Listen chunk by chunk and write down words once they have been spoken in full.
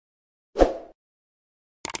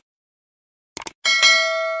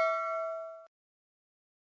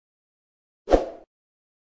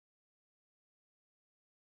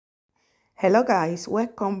Hello guys,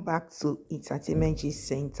 welcome back to Entertainment Gist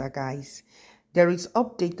Center. Guys, there is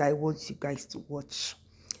update I want you guys to watch.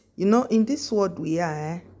 You know, in this world we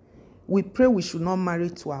are, we pray we should not marry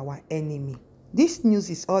to our enemy. This news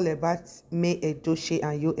is all about me, Edochie,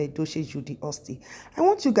 and your Edochie, Judy Austin. I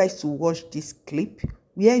want you guys to watch this clip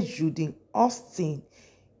where Judy Austin,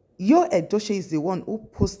 your Edochie, is the one who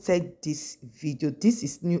posted this video. This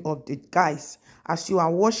is new update. Guys, as you are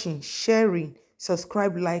watching, sharing,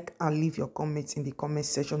 subscribe, like, and leave your comments in the comment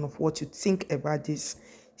section of what you think about this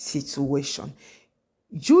situation.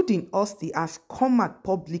 Judy Austin has come out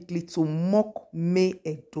publicly to mock May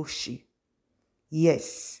Edochie.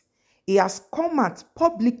 Yes, he has come out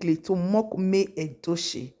publicly to mock May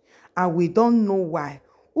Edochie, and we don't know why.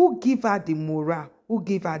 Who give her the morale? Who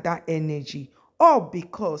give her that energy? All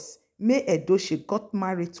because May Edochie got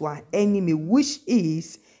married to her enemy, which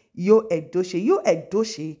is your Edochie. Your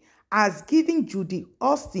Edochie has given Judy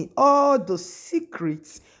Austin all the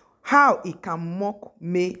secrets how he can mock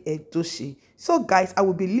May Edochie. So guys, I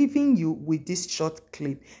will be leaving you with this short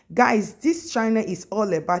clip. Guys, this channel is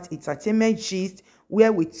all about entertainment gist,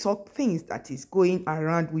 where we talk things that is going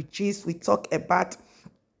around with gist. We talk about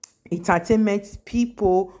entertainment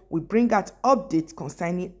people. We bring out updates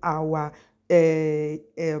concerning our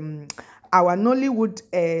Nollywood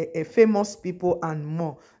famous people and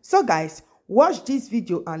more. So guys, watch this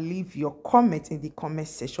video and leave your comment in the comment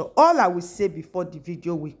section. All I will say before the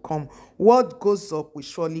video will come, what goes up will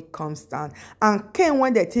surely comes down. And Ken,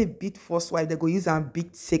 when they take beat first wife, they go use and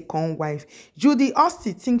beat second wife. Judy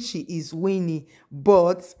Austin thinks she is winning,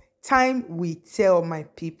 but time will tell, my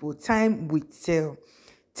people. Time will tell.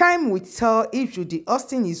 Time will tell if Judy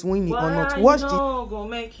Austin is winning or not. Watch this.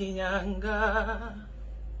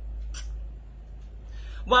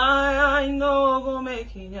 Why I know go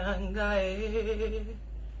make nyanga, eh?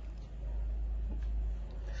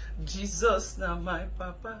 Jesus na my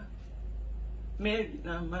papa, Mary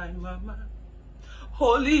na my mama,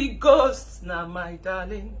 Holy Ghost na my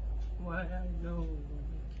darling. Why I know go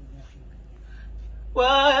make nyanga?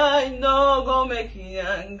 Why I know go make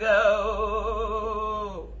nyanga?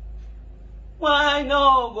 Oh. Why I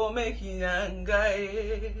know go make nyanga,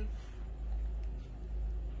 eh?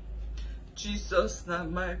 Jesus na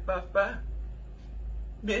my papa,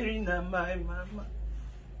 Mary na my mama,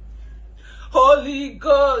 Holy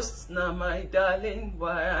Ghost na my darling.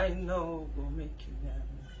 Why I know go make you young.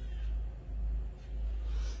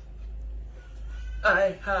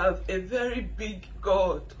 I have a very big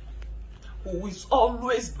God who is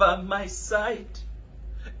always by my side.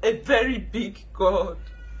 A very big God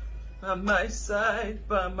by my side,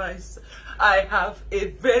 by my side. I have a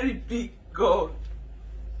very big God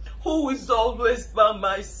who is always by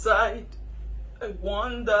my side, a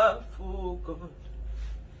wonderful God.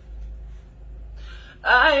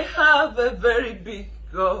 I have a very big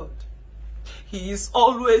God. He is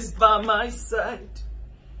always by my side.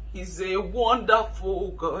 He's a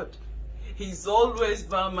wonderful God. He's always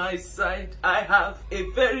by my side. I have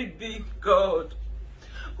a very big God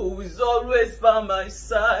who is always by my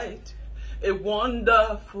side, a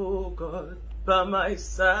wonderful God by my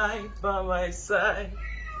side, by my side.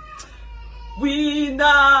 We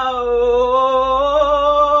now,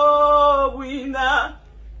 we now,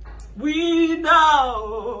 we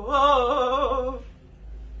now,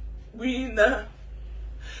 we now.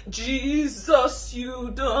 Jesus,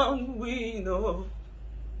 you don't win, oh.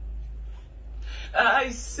 I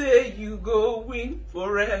say you go win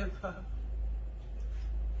forever.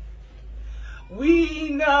 We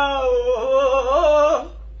know,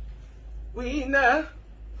 we know.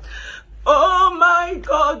 Oh my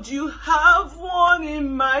God, you have won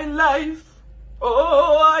in my life.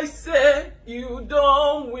 Oh, I say you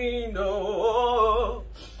don't win. Oh,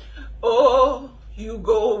 oh, you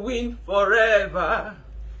go win forever.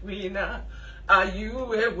 Winner, are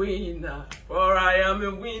you a winner? For I am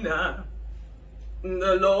a winner.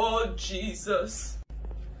 The Lord Jesus,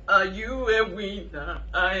 are you a winner?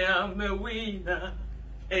 I am a winner.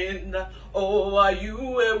 And oh, are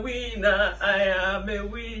you a winner? I am a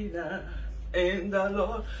winner. And the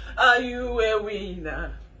Lord, are you a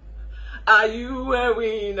winner? Are you a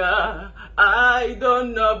winner? I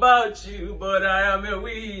don't know about you, but I am a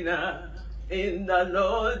winner. In the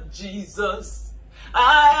Lord Jesus,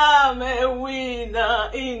 I am a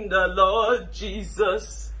winner. In the Lord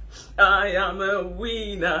Jesus, I am a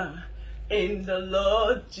winner. In the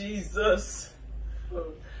Lord Jesus.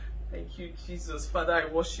 Oh. Thank you, Jesus. Father, I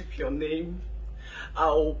worship your name.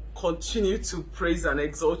 I'll continue to praise and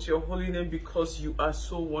exalt your holy name because you are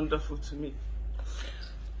so wonderful to me.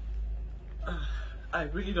 I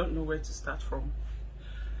really don't know where to start from.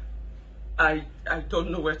 I don't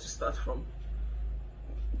know where to start from.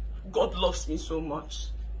 God loves me so much.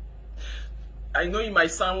 I know it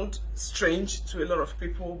might sound strange to a lot of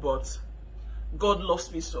people, but God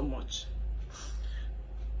loves me so much.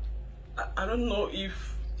 I don't know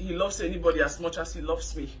if he loves anybody as much as he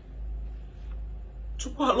loves me.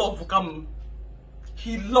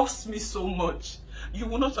 He loves me so much. You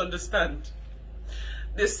will not understand.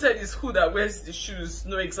 They said it's who that wears the shoes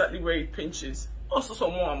know exactly where it pinches. Also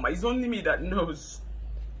someone, it's only me that knows.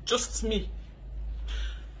 Just me.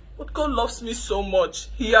 But God loves me so much.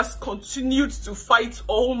 He has continued to fight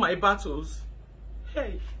all my battles.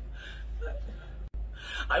 Hey,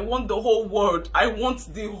 I want the whole world, I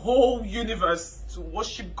want the whole universe to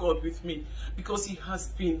worship God with me, because he has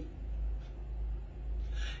been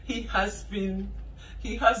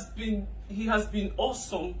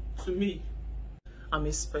awesome to me. I'm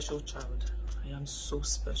a special child. I am so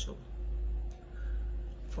special.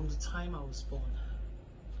 From the time I was born,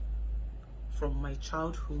 from my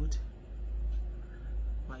childhood,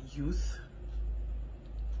 my youth,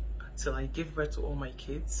 till I gave birth to all my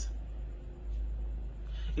kids,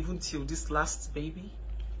 even till this last baby.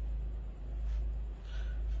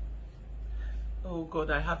 Oh God,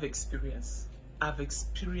 I have experience. I've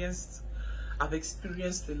experienced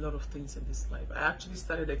a lot of things in this life. I actually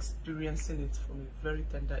started experiencing it from a very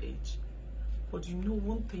tender age. But you know,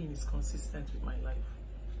 one thing is consistent with my life,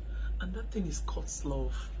 and that thing is God's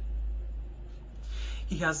love.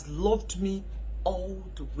 He has loved me all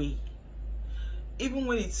the way. Even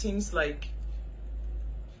when it seems like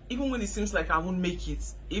I won't make it,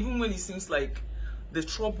 even when it seems like the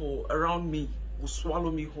trouble around me will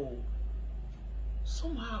swallow me whole,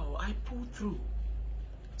 somehow I pull through.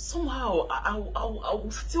 Somehow I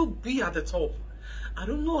will still be at the top. I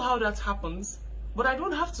don't know how that happens, but I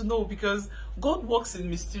don't have to know, because God works in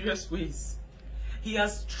mysterious ways. He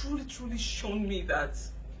has truly shown me that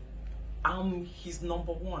I'm his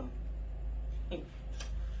number one.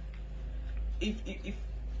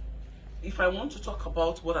 If I want to talk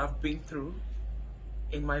about what I've been through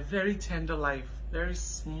in my very tender life, very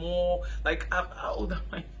small, like how old am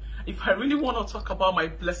I? If I really want to talk about my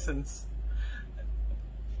blessings,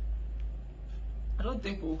 I don't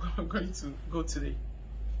think we're going to go today.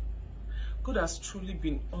 God has truly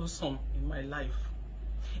been awesome in my life.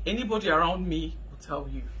 Anybody around me will tell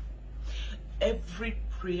you. Every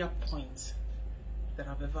prayer point that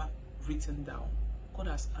I've ever written down, God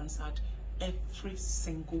has answered every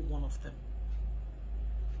single one of them.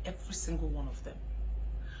 Every single one of them.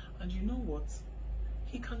 And you know what?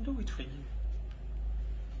 He can do it for you.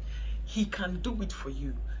 He can do it for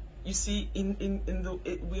you. You see,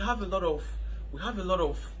 we have a lot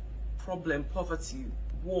of problem, poverty,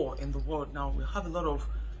 war in the world now. We have a lot of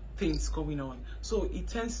things going on. So it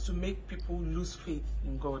tends to make people lose faith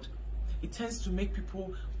in God. It tends to make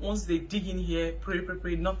people, once they dig in here,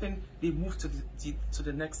 pray, nothing, they move to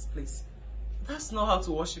the next place. That's not how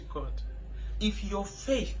to worship God. If your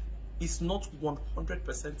faith is not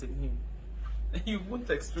 100% in him, then you won't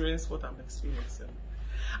experience what I'm experiencing.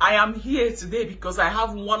 I am here today because I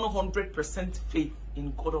have 100% faith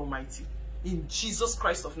in God Almighty, in Jesus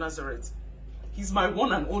Christ of Nazareth. He's my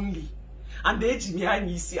one and only. And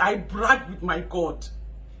I brag with my God.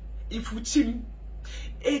 If we chim,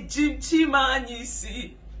 ejim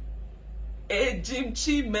chimanyisi, ejim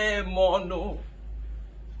chime mono,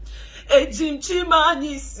 ejim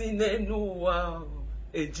chimanyisi nenuwa,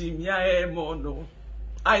 ejim ya mono.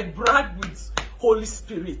 I brag with Holy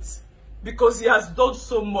Spirit because he has done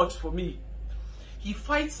so much for me. He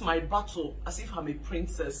fights my battle as if I'm a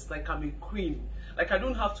princess, like I'm a queen, like I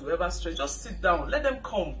don't have to ever stretch. Just sit down, let them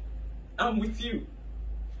come. I'm with you.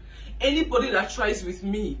 Anybody that tries with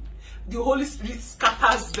me, the Holy Spirit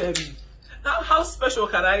scatters them. How special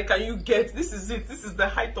can you get? This is it. This is the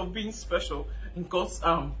height of being special in God's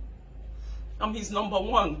arm. I'm his number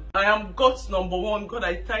one. I am God's number one. God,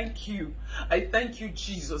 I thank you. I thank you,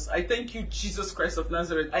 Jesus. I thank you, Jesus Christ of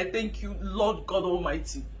Nazareth. I thank you, Lord God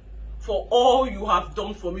Almighty, for all you have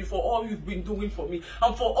done for me, for all you've been doing for me,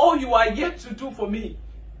 and for all you are yet to do for me.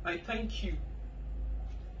 I thank you.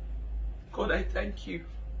 God, I thank you.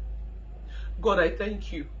 God, I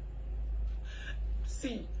thank you.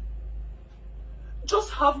 See,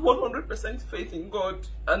 just have 100% faith in God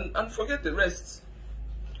and forget the rest.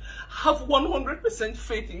 Have 100%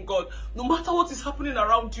 faith in God. No matter what is happening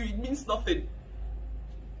around you, it means nothing.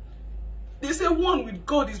 They say one with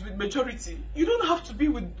God is with majority. You don't have to be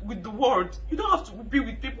with the world. You don't have to be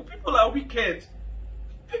with people. People are wicked.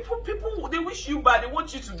 People, they wish you bad. They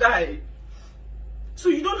want you to die. So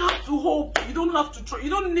you don't have to hope. You don't have to try. You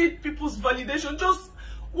don't need people's validation. Just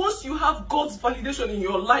once you have God's validation in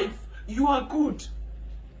your life, you are good.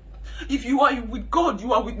 If you are with God,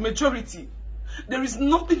 you are with majority. There is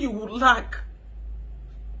nothing you will lack.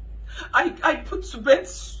 I put to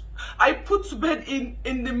bed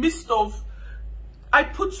in the midst of, I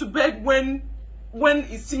put to bed when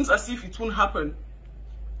it seems as if it won't happen.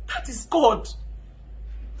 That is God.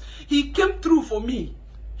 He came through for me.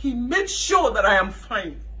 He made sure that I am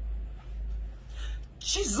fine.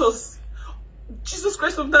 Jesus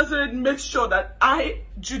Christ of Nazareth made sure that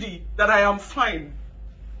Judy, that I am fine.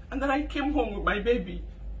 And that I came home with my baby.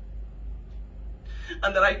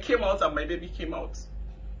 And that I came out and my baby came out.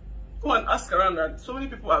 Go and ask around, that so many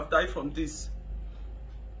people have died from this.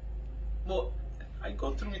 But I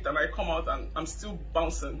go through it and I come out and I'm still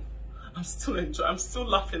bouncing. I'm still enjoying. I'm still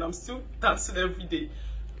laughing. I'm still dancing every day.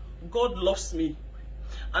 God loves me.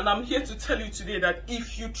 And I'm here to tell you today that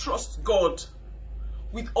if you trust God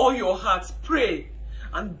with all your heart, pray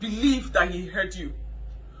and believe that He heard you.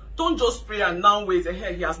 Don't just pray and now wait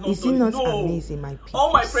ahead. He has not Is done it not no. amazing, my people?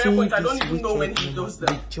 All my prayer points, I don't This even know when He wicked does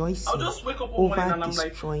woman that. rejoicing I'll just wake up one morning and I'm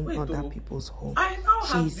like, destroying wait, other though. people's home. I now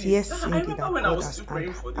She have is here this. I singing that remember when I God was still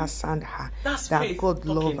praying for this. has answered her. That's That faith God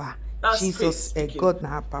talking. love her. That's Jesus, faith God na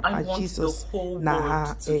her I papa. want Jesus the whole na world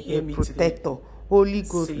her to hear me protector. today. Holy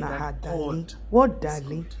Ghost Say na that her darling. God What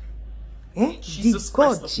darling? Jesus Did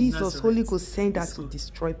Christ God, of Jesus, Nazareth Holy Ghost send her is to good.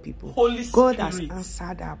 destroy people? Holy God has Spirit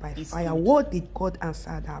answered her by is fire. good. What did God answer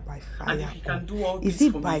her by fire? And if He can do all Is this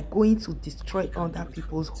it for by me, going to destroy other do it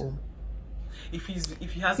people's for me. home? If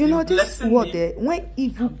He has You been know, this blessing word me, when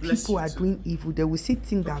evil bless people you are too. doing evil, they will see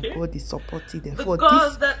think that Okay. God is supporting them. The For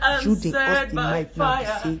God this that Judy, us answered the by might now be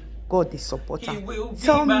fire, say God is supporter. He will be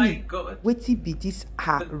Tell my me, God. wait till be this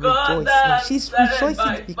her The God rejoice that now. She's answered rejoicing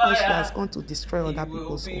by because she fire, has gone to destroy He other will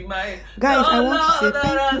people's be home. my Guys, I God want to say that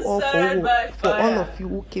thank you all answered by for all fire. of you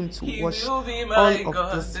who came to He watch will be all my of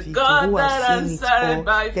God. this The video, God who that are seeing it answered all.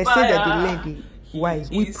 by They say that the fire. land is wise.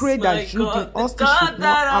 He We is pray my that Judy God. The also God should not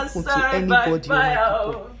that happen to answered by anybody, my fire.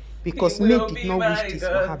 people. Because He May will did be not my wish this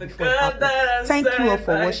for God. her The before it God happened. that Thank you all answered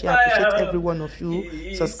for by watching. I appreciate fire. every one of you. He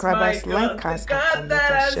is Subscribers, my like God. us, The and God comment,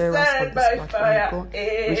 that and share us on answered this by platform. fire. God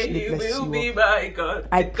richly He bless will you be all. my God.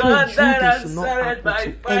 I The pray God Judy that should not answered happen by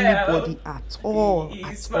to fire. anybody at all. He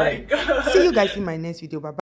is At my all. God. See you guys in my next video. Bye bye.